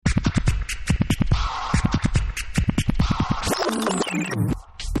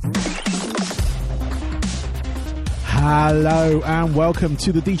Hello and welcome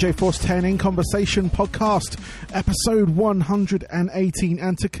to the DJ Force 10 in Conversation podcast, episode 118.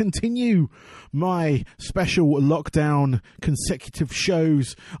 And to continue my special lockdown consecutive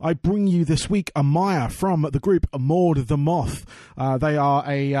shows, I bring you this week Amaya from the group Maud the Moth. They are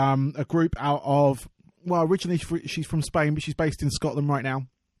a group out of, well, originally she's from Spain, but she's based in Scotland right now.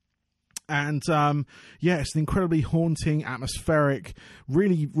 And, it's an incredibly haunting, atmospheric,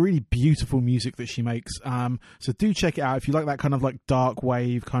 really, really beautiful music that she makes. So do check it out if you like that kind of like dark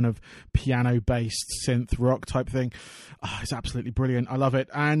wave, kind of piano-based synth rock type thing. Oh, it's absolutely brilliant. I love it.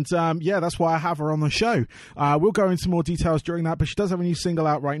 And, that's why I have her on the show. We'll go into more details during that, but she does have a new single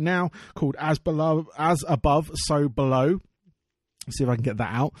out right now called As Above, So Below. Let's see if I can get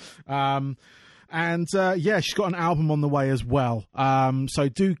that out. And she's got an album on the way as well. So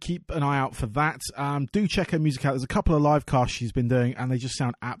do keep an eye out for that. Do check her music out. There's a couple of live casts she's been doing, and they just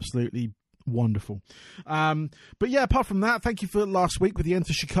sound absolutely wonderful. Apart from that, thank you for last week with the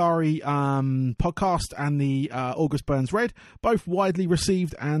Enter Shikari podcast and the August Burns Red. Both widely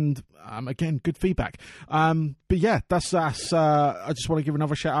received and, again, good feedback. That's us. I just want to give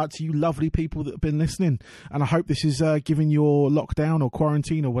another shout out to you lovely people that have been listening. And I hope this is giving your lockdown or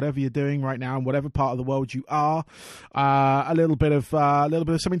quarantine or whatever you're doing right now in whatever part of the world you are, a little bit of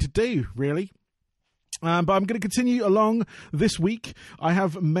something to do, really. But I'm going to continue along this week. I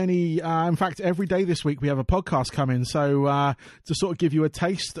have many, in fact, every day this week we have a podcast coming. So to sort of give you a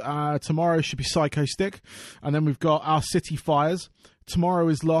taste, tomorrow should be Psycho Stick. And then we've got Our City Fires. Tomorrow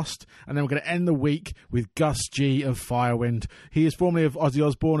is Lost. And then we're going to end the week with Gus G of Firewind. He is formerly of Ozzy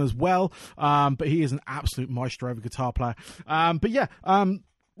Osbourne as well. But he is an absolute maestro of a guitar player.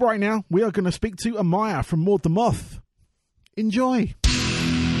 Right now we are going to speak to Amaya from Maud the Moth. Enjoy.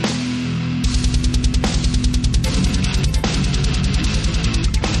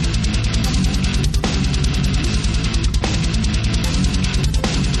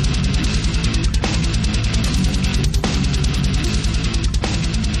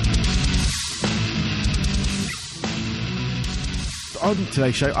 On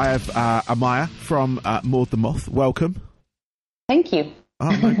today's show, I have Amaya from Maud the Moth. Welcome. Thank you.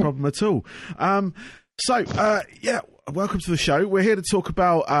 Oh, no problem at all. Welcome to the show. We're here to talk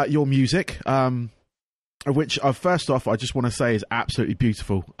about your music, which first off, I just want to say is absolutely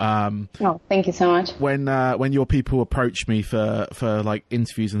beautiful. Thank you so much. When your people approached me for like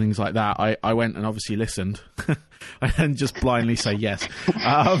interviews and things like that, I went and obviously listened. I didn't just blindly say yes.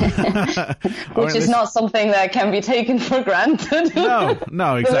 Which is not something that can be taken for granted.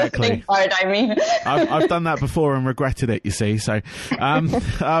 No, exactly. The listening part, I mean. I've done that before and regretted it, you see. So,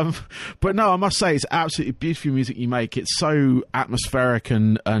 but no, I must say it's absolutely beautiful music you make. It's so atmospheric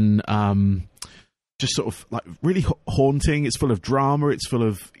and just sort of like really haunting. It's full of drama. It's full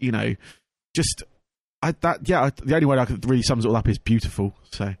of, the only way I could really sums it all up is beautiful.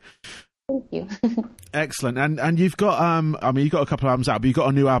 So. Thank you. Excellent. And you've got, you've got a couple of albums out, but you've got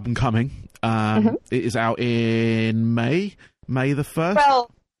a new album coming. It is out in May the 1st. Well,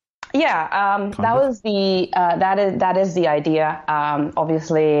 yeah, that is the idea.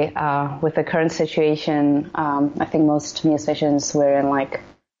 Obviously, with the current situation, I think most musicians were in like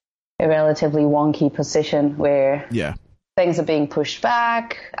a relatively wonky position where things are being pushed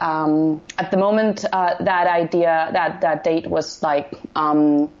back. At the moment, that date was like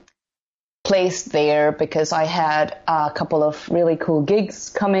placed there because I had a couple of really cool gigs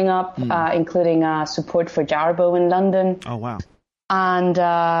coming up, including support for Jarbo in London. Oh, wow. And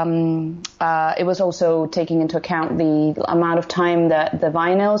it was also taking into account the amount of time that the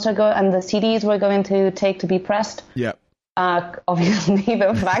vinyls and the CDs were going to take to be pressed. Yeah. Obviously,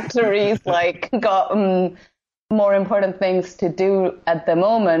 the factories got more important things to do at the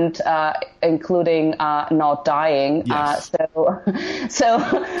moment, including not dying. Yes. So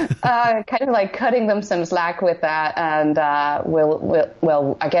kind of like cutting them some slack with that, and I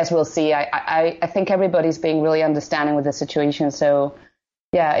guess we'll see. I think everybody's being really understanding with the situation. So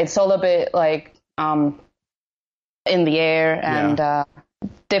yeah, it's all a bit like in the air and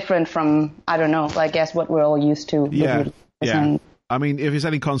different from, I don't know, I guess what we're all used to. Yeah. I mean, if it's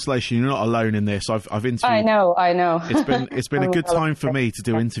any consolation, you're not alone in this. I've interviewed. I know. It's been a good time for me to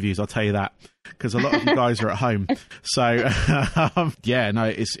do interviews. I'll tell you that, because a lot of you guys are at home. So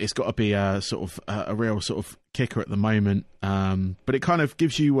it's got to be a sort of a real sort of kicker at the moment. But it kind of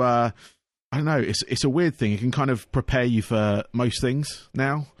gives you, I don't know. It's a weird thing. It can kind of prepare you for most things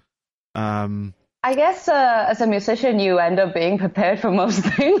now. I guess as a musician, you end up being prepared for most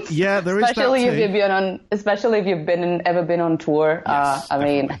things. Yeah, there is that too. Especially if you've ever been on tour. I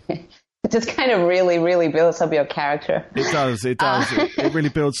mean, just kind of really, really builds up your character. It does. It really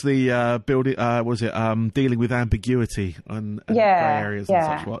builds the dealing with ambiguity and grey areas and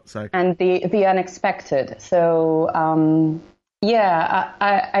such what. So and the unexpected. So I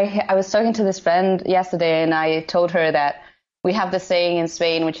was talking to this friend yesterday, and I told her that we have this saying in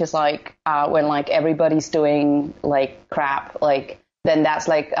Spain, which is like when like everybody's doing like crap, like then that's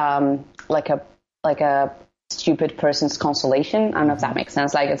like a stupid person's consolation. I don't know if that makes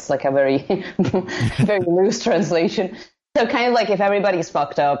sense. Like it's like a very very loose translation. So kind of like if everybody's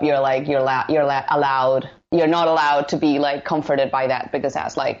fucked up, you're not allowed to be like comforted by that, because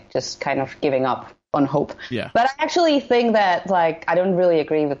that's like just kind of giving up on hope. Yeah. But I actually think that like I don't really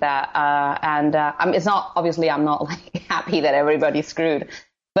agree with that. It's not, obviously I'm not like happy that everybody's screwed,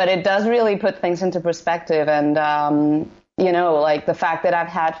 but it does really put things into perspective. And like the fact that I've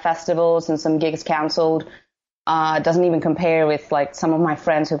had festivals and some gigs cancelled doesn't even compare with like some of my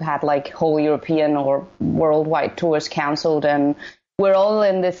friends who've had like whole European or worldwide tours cancelled, and we're all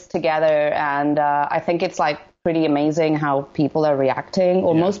in this together. And I think it's like pretty amazing how people are reacting,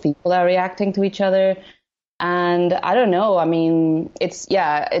 or most people are reacting to each other. And I don't know. I mean,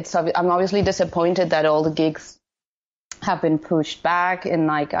 I'm obviously disappointed that all the gigs have been pushed back, and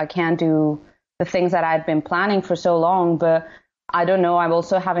like I can't do the things that I'd been planning for so long. But I don't know. I'm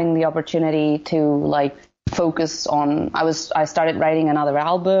also having the opportunity to like focus on. I started writing another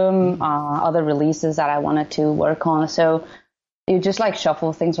album, other releases that I wanted to work on. So you just like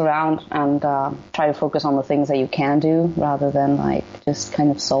shuffle things around and try to focus on the things that you can do rather than like just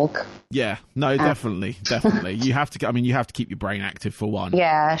kind of sulk. Yeah, no, definitely. You have to keep your brain active for one.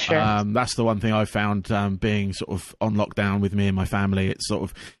 Yeah, sure. That's the one thing I found being sort of on lockdown with me and my family. It's sort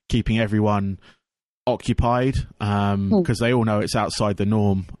of keeping everyone occupied because they all know it's outside the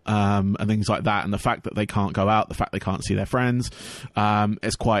norm and things like that. And the fact that they can't go out, the fact they can't see their friends,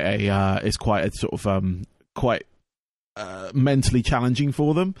 it's quite a sort of quite mentally challenging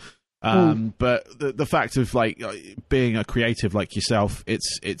for them. But the fact of like being a creative like yourself,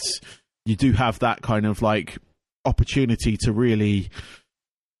 it's you do have that kind of like opportunity to really,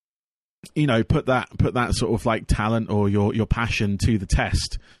 put that sort of like talent or your passion to the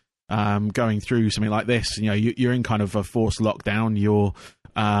test. Going through something like this, you're in kind of a forced lockdown. You're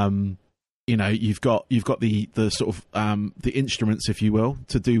you've got the sort of the instruments, if you will,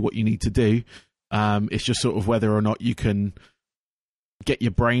 to do what you need to do. It's just sort of whether or not you can get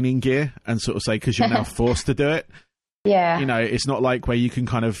your brain in gear and sort of say, because you're now forced to do it. Yeah. It's not like where you can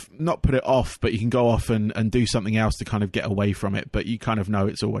kind of not put it off, but you can go off and do something else to kind of get away from it. But you kind of know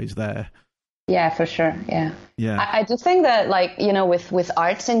it's always there. Yeah, for sure. Yeah. Yeah. I just think that like, with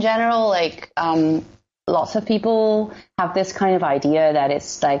arts in general, like lots of people have this kind of idea that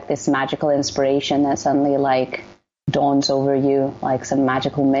it's like this magical inspiration that suddenly like dawns over you like some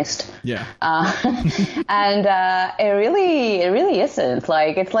magical mist. Yeah. And it really isn't.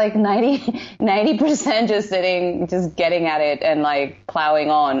 Like it's like 90% just getting at it and like plowing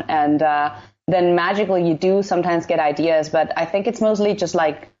on. And then magically you do sometimes get ideas, but I think it's mostly just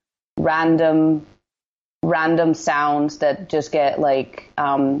like random sounds that just get like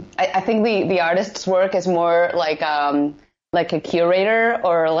I think the artist's work is more like a curator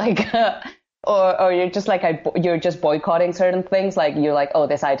or like or you're just like you're just boycotting certain things. Like you're like, oh,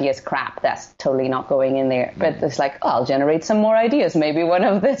 this idea is crap, that's totally not going in there. But it's like, oh, I'll generate some more ideas, maybe one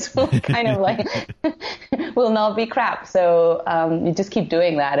of this will kind of like will not be crap. So you just keep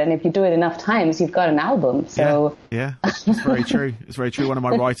doing that, and if you do it enough times, you've got an album. So yeah, it's very true. It's very true. One of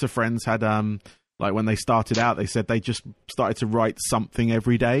my writer friends had like when they started out, they said they just started to write something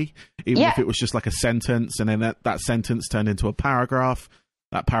every day, even if it was just like a sentence, and then that sentence turned into a paragraph.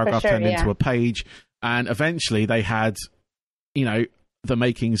 That paragraph turned into a page, and eventually they had, the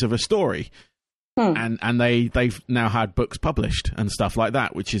makings of a story, and they've now had books published and stuff like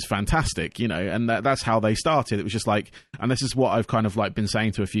that, which is fantastic, and that's how they started. It was just like, and this is what I've kind of like been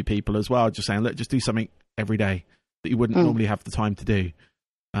saying to a few people as well, just saying, look, just do something every day that you wouldn't normally have the time to do,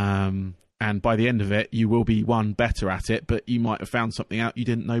 and by the end of it, you will be better at it, but you might have found something out you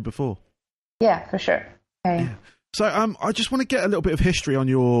didn't know before. Yeah, for sure. Okay. Yeah. So I just want to get a little bit of history on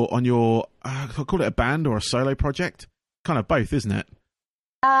your I'll call it a band or a solo project, kind of both, isn't it?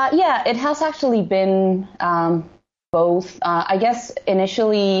 Yeah, it has actually been both. I guess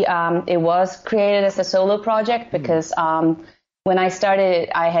initially it was created as a solo project because when I started,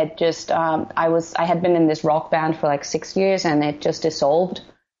 I had just I had been in this rock band for like 6 years, and it just dissolved.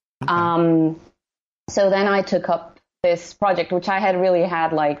 Okay. So then I took up this project, which I had really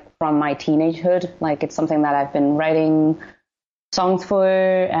had like from my teenagehood. Like it's something that I've been writing songs for,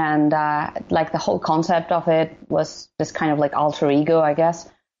 and like the whole concept of it was just kind of like alter ego, I guess.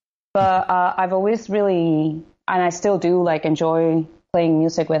 But I've always really, and I still do, like enjoy playing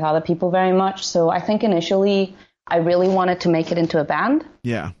music with other people very much. So I think initially I really wanted to make it into a band.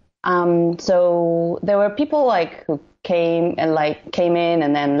 Yeah. So there were people like who came in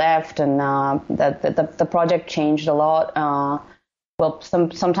and then left, and the project changed a lot. Well,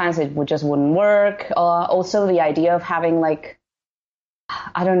 sometimes it wouldn't work. Also, the idea of having like,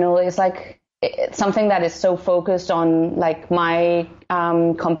 I don't know, it's like it's something that is so focused on like my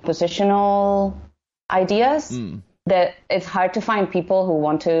compositional ideas that it's hard to find people who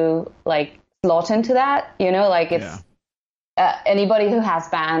want to like slot into that. You know, like it's. Yeah. Anybody who has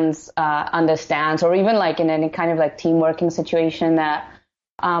bands understands, or even like in any kind of like team working situation, that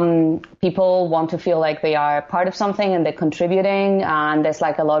people want to feel like they are part of something and they're contributing, and there's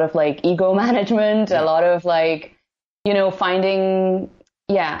like a lot of like ego management, a lot of like, you know, finding,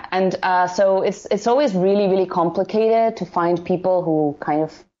 and so it's always really, really complicated to find people who kind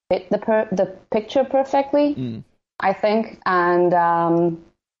of fit the picture perfectly, I think. And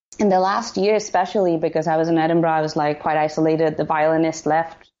in the last year, especially because I was in Edinburgh, I was like quite isolated. The violinist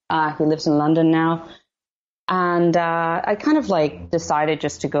left. He lives in London now. And I kind of like decided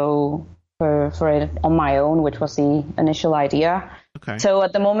just to go for it on my own, which was the initial idea. Okay. So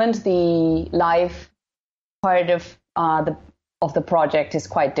at the moment, the live part of the project is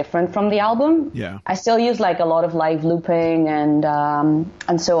quite different from the album. Yeah. I still use like a lot of live looping and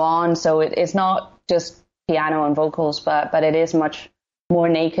so on. So it's not just piano and vocals, but it is much more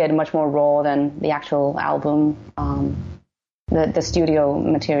naked, much more raw than the actual album, the studio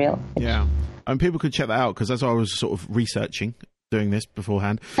material. Yeah, and people could check that out, because as I was sort of researching, doing this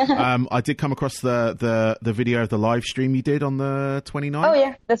beforehand, I did come across the video of the live stream you did on the 29th. Oh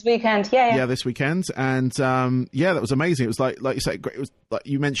yeah, this weekend. Yeah, this weekend, and that was amazing. It was like you said, it was like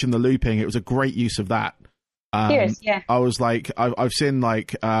you mentioned the looping. It was a great use of that. Cheers, yeah. I was like, I've seen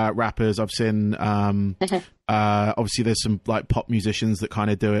like rappers, I've seen obviously there's some like pop musicians that kind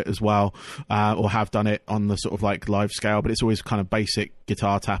of do it as well, or have done it on the sort of like live scale, but it's always kind of basic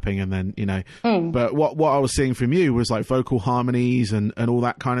guitar tapping, and then, you know, but what I was seeing from you was like vocal harmonies and all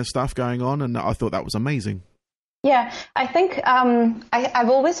that kind of stuff going on, and I thought that was amazing. Yeah, I think I've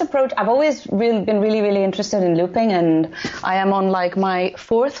always been really, really interested in looping, and I am on like my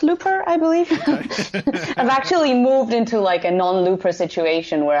 4th looper, I believe. Okay. I've actually moved into like a non-looper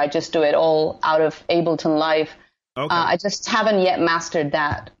situation where I just do it all out of Ableton Live. Okay. I just haven't yet mastered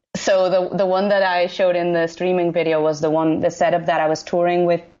that. So the one that I showed in the streaming video was the setup that I was touring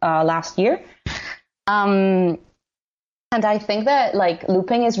with last year. And I think that like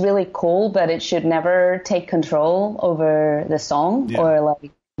looping is really cool, but it should never take control over the song or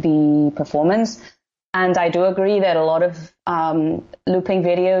like the performance. And I do agree that a lot of looping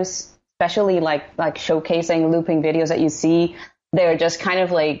videos, especially like showcasing looping videos that you see, they're just kind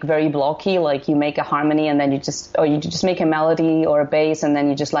of like very blocky. Like you make a harmony and then you just make a melody or a bass, and then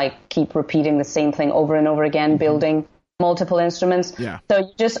you just like keep repeating the same thing over and over again, building multiple instruments. Yeah. So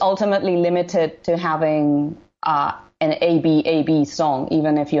you just ultimately limit it to having an A-B song,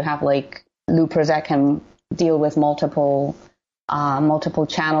 even if you have like loopers that can deal with multiple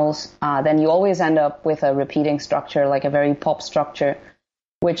channels, then you always end up with a repeating structure, like a very pop structure,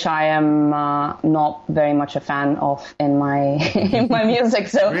 which I am not very much a fan of in my in my music.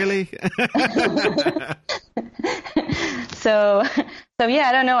 So really, so yeah,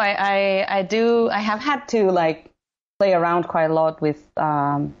 I don't know. I have had to like play around quite a lot with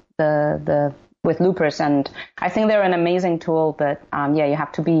with loopers, and I think they're an amazing tool, but you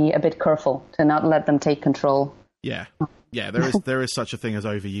have to be a bit careful to not let them take control. Yeah, there is such a thing as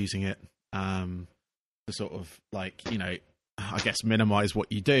overusing it, to sort of like, you know, I guess minimize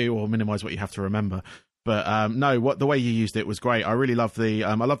what you do or minimize what you have to remember. But the way you used it was great. I really love the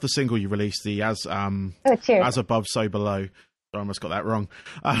I love the single you released, the as above so below. I almost got that wrong.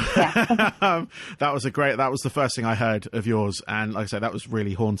 That was that was the first thing I heard of yours, and like I said, that was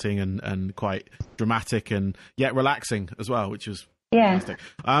really haunting and quite dramatic and yet relaxing as well, which was fantastic.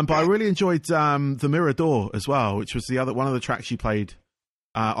 But I really enjoyed the Mirador as well, which was one of the tracks you played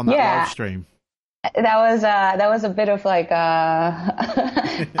on that live stream. That was a bit of like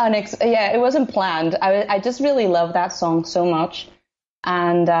it wasn't planned. I just really love that song so much,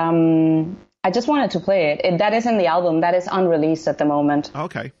 and I just wanted to play it. That is in the album. That is unreleased at the moment.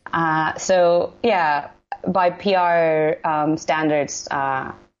 Okay. So yeah, by PR standards,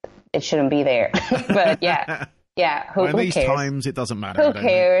 it shouldn't be there. But yeah. Who in these cares? Times, it doesn't matter. Who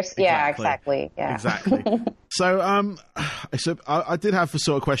cares? Yeah, exactly. Yeah. Exactly. So, I did have a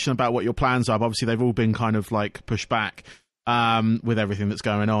sort of question about what your plans are. But obviously, they've all been kind of like pushed back with everything that's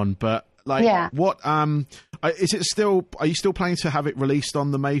going on. But like, what is it still? Are you still planning to have it released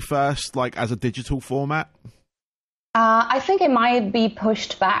on the May 1st, like as a digital format? I think it might be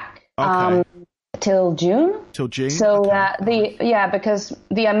pushed back. Okay. Till June. So okay. Because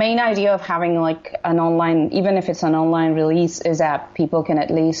the main idea of having like an online, even if it's an online release, is that people can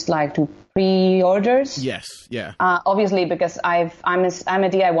at least like do pre-orders. Yes. Yeah. Obviously, because I'm a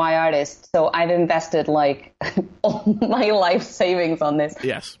DIY artist, so I've invested like all my life savings on this.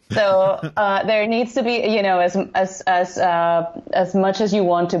 Yes. So there needs to be, as much as you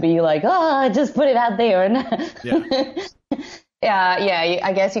want to be like, just put it out there. Yeah. Yeah,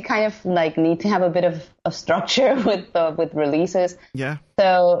 I guess you kind of like need to have a bit of structure with releases. Yeah.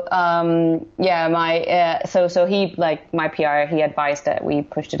 So so he, like my PR, he advised that we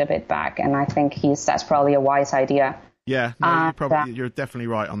pushed it a bit back, and I think that's probably a wise idea. Yeah, no, you're definitely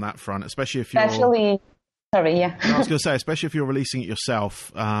right on that front, especially if you're. Sorry, yeah. I was going to say, especially if you're releasing it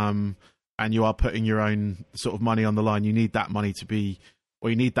yourself, and you are putting your own sort of money on the line, you need that money to be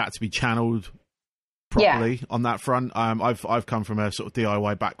channeled properly on that front. I've come from a sort of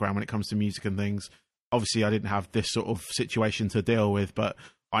DIY background when it comes to music and things. Obviously I didn't have this sort of situation to deal with, but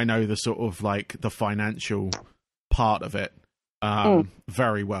I know the sort of like the financial part of it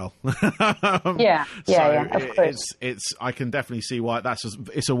very well. Of course. It's I can definitely see why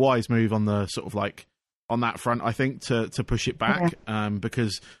it's a wise move on the sort of like on that front, I think, to push it back,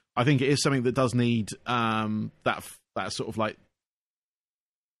 because I think it is something that does need that sort of like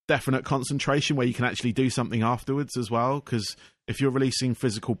definite concentration where you can actually do something afterwards as well. Because if you're releasing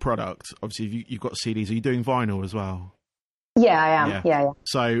physical product, obviously you've got CDs. Are you doing vinyl as well? Yeah, I am. Yeah.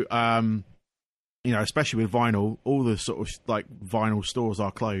 So, especially with vinyl, all the sort of like vinyl stores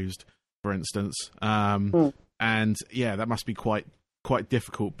are closed, for instance. And that must be quite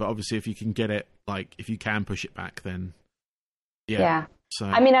difficult. But obviously, if you can get it, like if you can push it back, then yeah. So,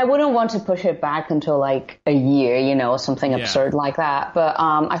 I mean, I wouldn't want to push it back until like a year, something absurd like that. But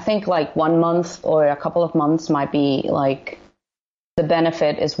I think like 1 month or a couple of months might be like the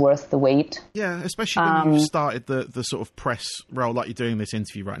benefit is worth the wait. Yeah, especially when you've started the sort of press role, like you're doing this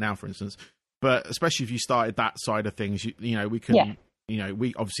interview right now, for instance. But especially if you started that side of things, we can,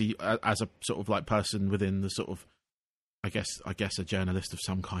 we obviously, as a sort of like person within the sort of, I guess a journalist of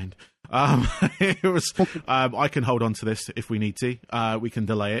some kind. It was. I can hold on to this if we need to. We can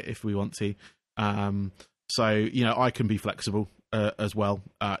delay it if we want to. So I can be flexible as well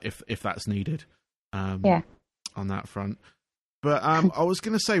if that's needed. On that front. But I was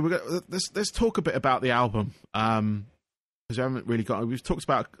going to say let's talk a bit about the album because we haven't really got. We've talked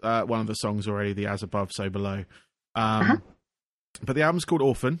about one of the songs already, the As Above, So Below. But the album's called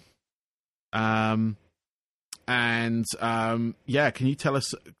Orphan. And can you tell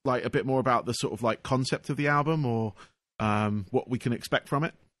us like a bit more about the sort of like concept of the album or what we can expect from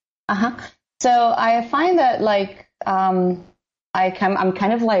it? So I find that like I'm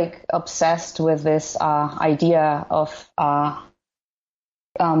kind of like obsessed with this idea of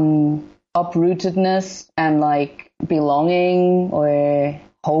uprootedness and like belonging or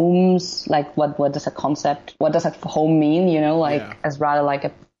homes. Like what does a home mean? As rather like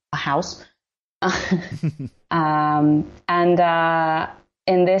a house. In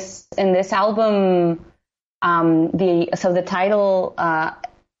this album, the title,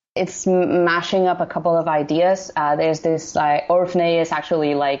 it's mashing up a couple of ideas. There's this Orphne is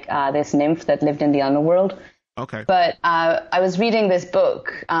actually like this nymph that lived in the underworld. Okay. But I was reading this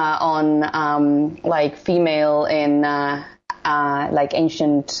book on like female in like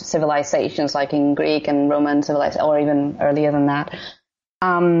ancient civilizations, like in Greek and Roman civilization, or even earlier than that.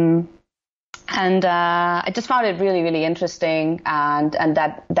 And I just found it really, really interesting, and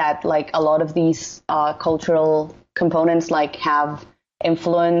that like a lot of these cultural components like have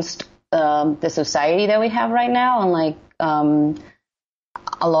influenced the society that we have right now, and like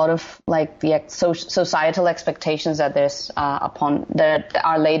a lot of like the societal expectations that that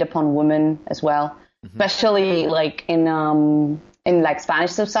are laid upon women as well, especially like in like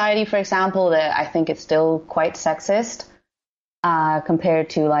Spanish society, for example, that I think it's still quite sexist. Compared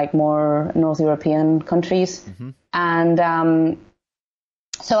to like more North European countries. And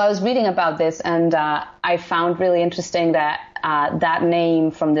so I was reading about this, and I found really interesting that that name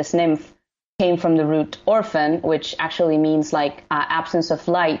from this nymph came from the root orphan, which actually means like absence of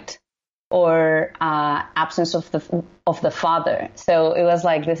light or absence of the father. So it was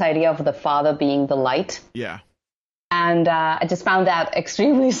like this idea of the father being the light. Yeah. And I just found that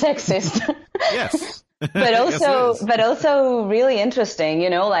extremely sexist. Yes. But also really interesting,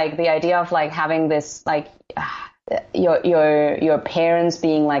 like the idea of like having this like your parents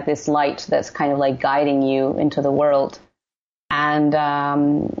being like this light that's kind of like guiding you into the world, and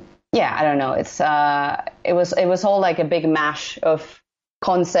yeah, I don't know. It was all like a big mash of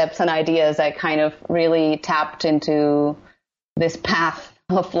concepts and ideas that kind of really tapped into this path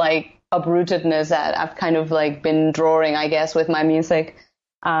of like uprootedness that I've kind of like been drawing, I guess, with my music.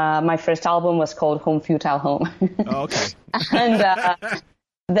 My first album was called Home Futile Home. Oh, okay. And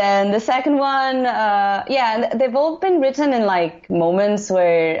then the second one, yeah, they've all been written in like moments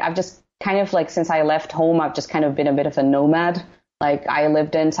where I've just kind of like, since I left home, I've just kind of been a bit of a nomad. Like I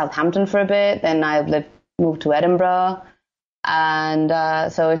lived in Southampton for a bit, then I moved to Edinburgh.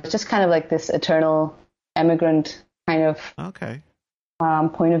 And so it's just kind of like this eternal immigrant kind of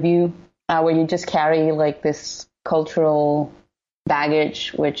point of view, where you just carry like this cultural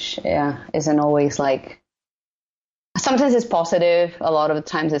baggage, which isn't always like, sometimes it's positive, a lot of the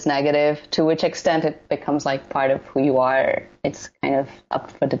times it's negative. To which extent it becomes like part of who you are, it's kind of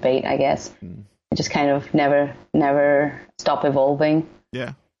up for debate, I guess. It just kind of never stop evolving.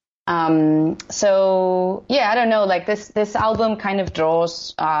 Yeah. So yeah, I don't know, like this album kind of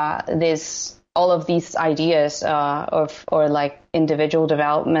draws all of these ideas or like individual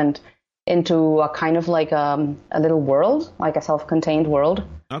development into a kind of like a little world, like a self-contained world.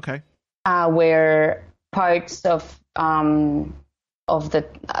 Okay. Where parts of the,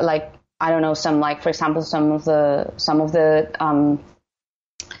 like, I don't know, some, like, for example, some of the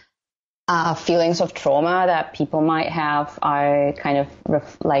feelings of trauma that people might have are kind of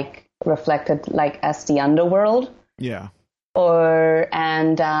reflected like as the underworld. Yeah. I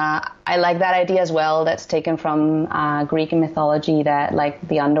like that idea as well. That's taken from Greek mythology, that like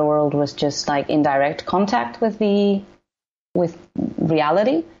the underworld was just like in direct contact with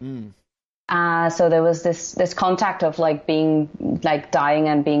reality. So there was this contact of like being like dying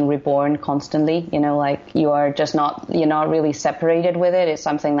and being reborn constantly, you know, like you're not really separated with it. It's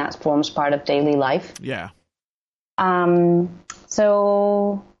something that forms part of daily life. Yeah.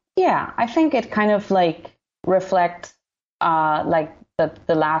 So yeah, I think it kind of like reflects like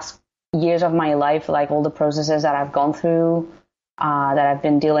the last years of my life, like all the processes that I've gone through, that I've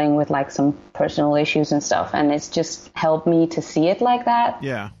been dealing with like some personal issues and stuff. And it's just helped me to see it like that.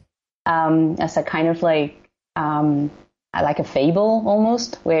 Yeah. As a kind of like a fable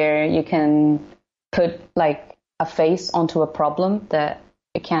almost, where you can put like a face onto a problem that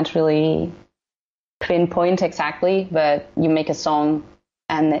you can't really pinpoint exactly, but you make a song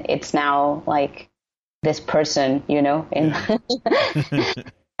and it's now like this person, you know, and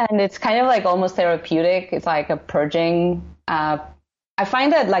it's kind of like almost therapeutic. It's like a purging. I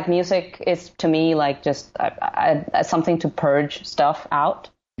find that like music is to me like just something to purge stuff out.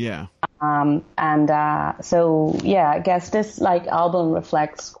 Yeah. So yeah, I guess this like album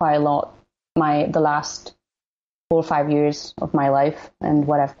reflects quite a lot the last 4 or 5 years of my life and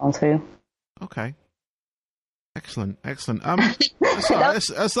what I've gone through. Okay. Excellent. That's like, I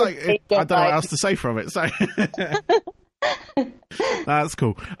don't know what else to say from it. So that's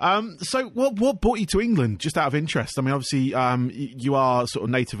cool. So what brought you to England, just out of interest? I mean, obviously, you are sort of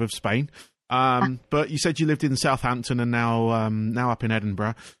native of Spain. But you said you lived in Southampton and now up in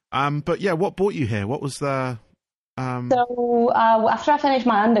Edinburgh. But yeah, what brought you here? What was the? So after I finished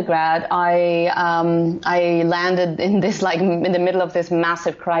my undergrad, I landed in this like in the middle of this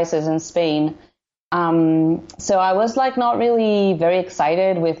massive crisis in Spain. So I was like not really very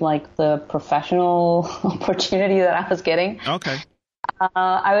excited with like the professional opportunity that I was getting. Okay.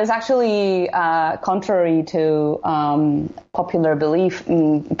 I was actually, contrary to popular belief,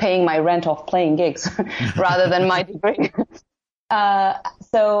 paying my rent off playing gigs rather than my degree.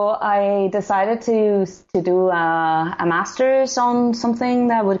 So I decided to do a master's on something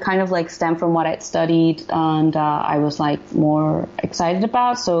that would kind of like stem from what I'd studied, and I was like more excited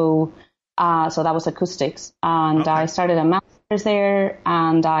about. So that was acoustics, and I started a master's there,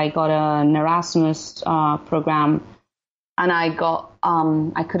 and I got an Erasmus program. And I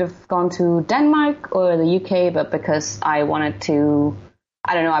could have gone to Denmark or the UK, but because I wanted to,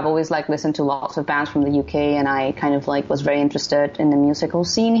 I don't know, I've always like listened to lots of bands from the UK, and I kind of like was very interested in the musical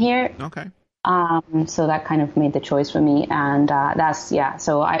scene here. Okay. So that kind of made the choice for me, and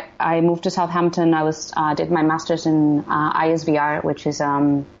so I moved to Southampton. I did my master's in ISVR, which is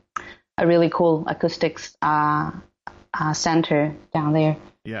a really cool acoustics center down there.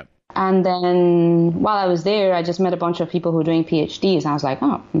 Yeah. And then while I was there, I just met a bunch of people who were doing PhDs, and I was like,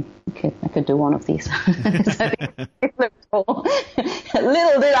 oh, I could do one of these. It looked cool.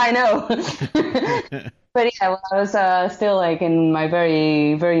 Little did I know. But yeah, well, I was still like in my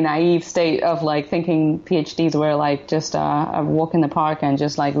very, very naive state of like thinking PhDs were like just a walk in the park and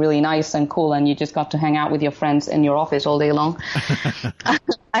just like really nice and cool, and you just got to hang out with your friends in your office all day long.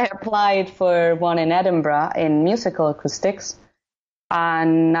 I applied for one in Edinburgh in musical acoustics.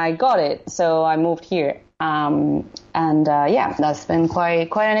 and I got it. So I moved here. That's been quite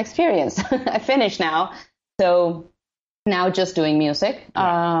an experience. I finished now. So now just doing music.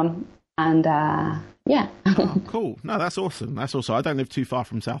 Oh, cool. No, that's awesome. That's awesome. I don't live too far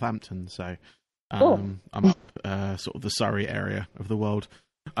from Southampton, so Cool. I'm up sort of the Surrey area of the world,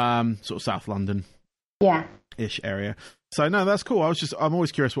 sort of South London. Yeah. Ish area. So no, that's cool. I'm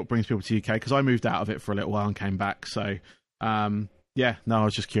always curious what brings people to UK, because I moved out of it for a little while and came back. So I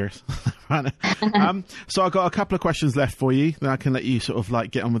was just curious. So I've got a couple of questions left for you. Then I can let you sort of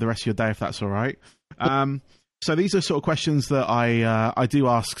like get on with the rest of your day, if that's all right. So these are sort of questions that I do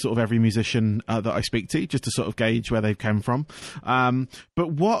ask sort of every musician that I speak to, just to sort of gauge where they've come from.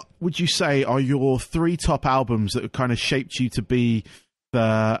 But what would you say are your 3 top albums that have kind of shaped you to be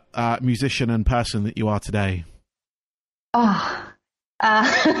the musician and person that you are today? I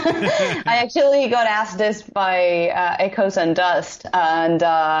actually got asked this by Echoes and Dust, and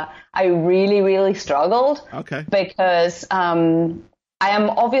I really, really struggled. Okay. Because I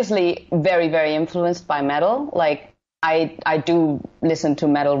am obviously very, very influenced by metal. Like, I do listen to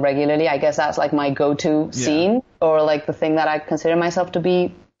metal regularly. I guess that's like my go-to scene, or like the thing that I consider myself to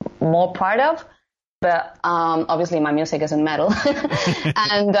be more part of. But obviously my music isn't metal.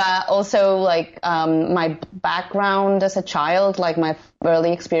 And also, like, my background as a child, like my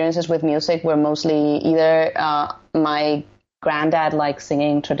early experiences with music were mostly either my granddad like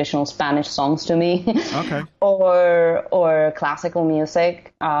singing traditional Spanish songs to me, okay, or classical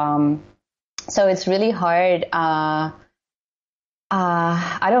music. So it's really hard. I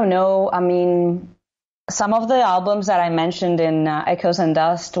don't know. I mean, some of the albums that I mentioned in Echoes and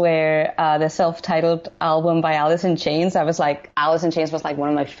Dust were the self-titled album by Alice in Chains. Alice in Chains was like one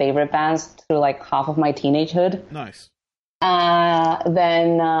of my favorite bands through like half of my teenagehood. Nice.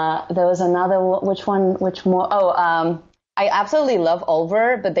 Then there was another, which more? I absolutely love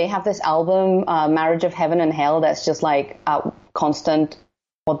Ulver, but they have this album, Marriage of Heaven and Hell, that's just like constant,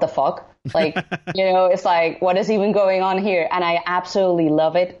 what the fuck? Like, it's like, what is even going on here? And I absolutely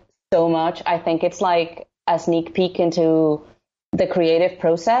love it so much. I think it's like a sneak peek into the creative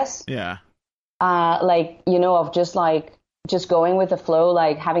process. Yeah. Of just going with the flow,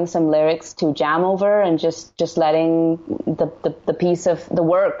 like having some lyrics to jam over, and just letting the piece of the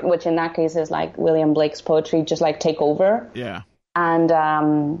work, which in that case is like William Blake's poetry, just like take over. Yeah. And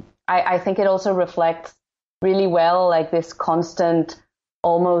I think it also reflects really well like this constant,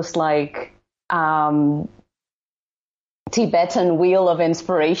 almost like Tibetan wheel of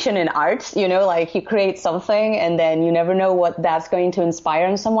inspiration in art, like you create something and then you never know what that's going to inspire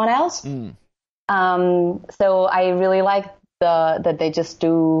in someone else. So I really like that they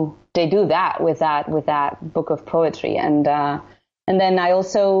do that with that book of poetry. And then I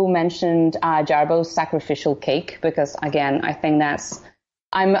also mentioned Jarbo's Sacrificial Cake, because again, I think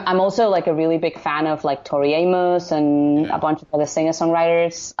I'm also like a really big fan of like Tori Amos and a bunch of other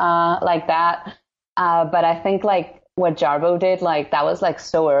singer-songwriters like that. But I think like what Jarbo did, like that was like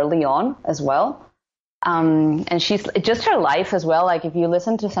so early on as well. And she's just her life as well. Like if you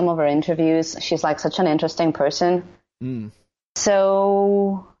listen to some of her interviews, she's like such an interesting person.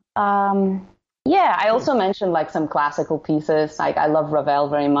 So, I also mentioned like some classical pieces. Like I love Ravel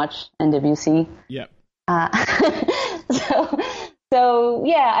very much, and Debussy. Yeah. So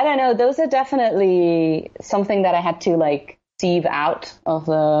I don't know. Those are definitely something that I had to like sieve out of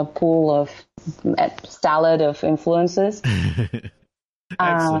the pool of salad of influences.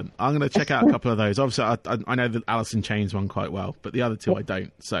 Excellent. I'm going to check out a couple of those. Obviously, I know the Alice in Chains one quite well, but the other two I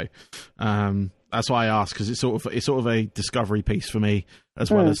don't. So that's why I asked, because it's sort of a discovery piece for me, as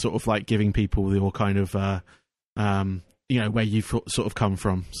well as sort of like giving people your kind of where you've sort of come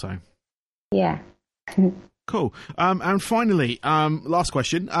from. So yeah. Cool. And finally, last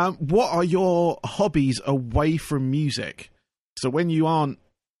question. What are your hobbies away from music? So when you aren't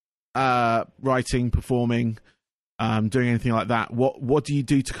writing, performing, doing anything like that, what do you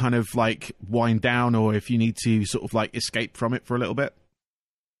do to kind of like wind down, or if you need to sort of like escape from it for a little bit?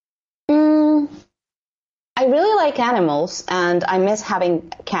 I really like animals, and I miss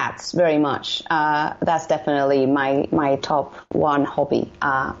having cats very much. That's definitely my top one hobby,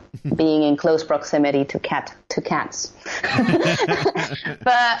 being in close proximity to cats. But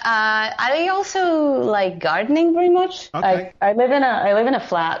I also like gardening very much. Okay. I live in a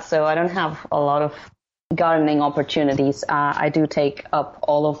flat, so I don't have a lot of gardening opportunities. I do take up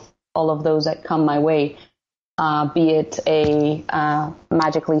all of those that come my way. Be it a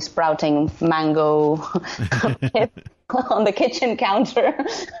magically sprouting mango on the kitchen counter,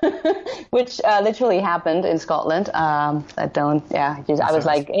 which literally happened in Scotland. I was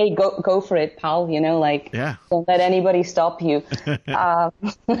like, hey, go for it, pal. Don't let anybody stop you.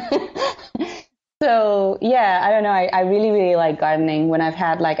 So yeah, I don't know. I really, really like gardening. When I've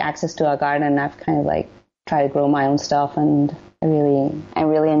had like access to a garden, I've kind of like tried to grow my own stuff, and I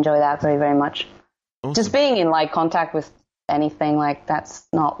really enjoy that very, very much. Awesome. Just being in like contact with anything like that's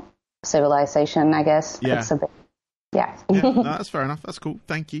not civilization, I guess. Yeah. It's a bit, yeah, no, that's fair enough. That's cool.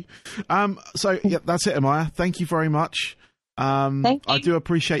 Thank you. So yeah, that's it, Amaya. Thank you very much. Thank you. I do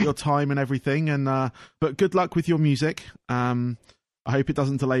appreciate your time and everything, and but good luck with your music. I hope it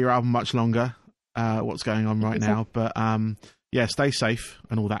doesn't delay your album much longer. What's going on right now, but yeah, stay safe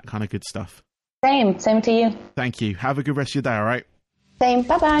and all that kind of good stuff. Same to you. Thank you. Have a good rest of your day. All right. Same.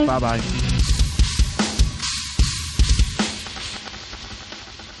 Bye bye. Bye bye.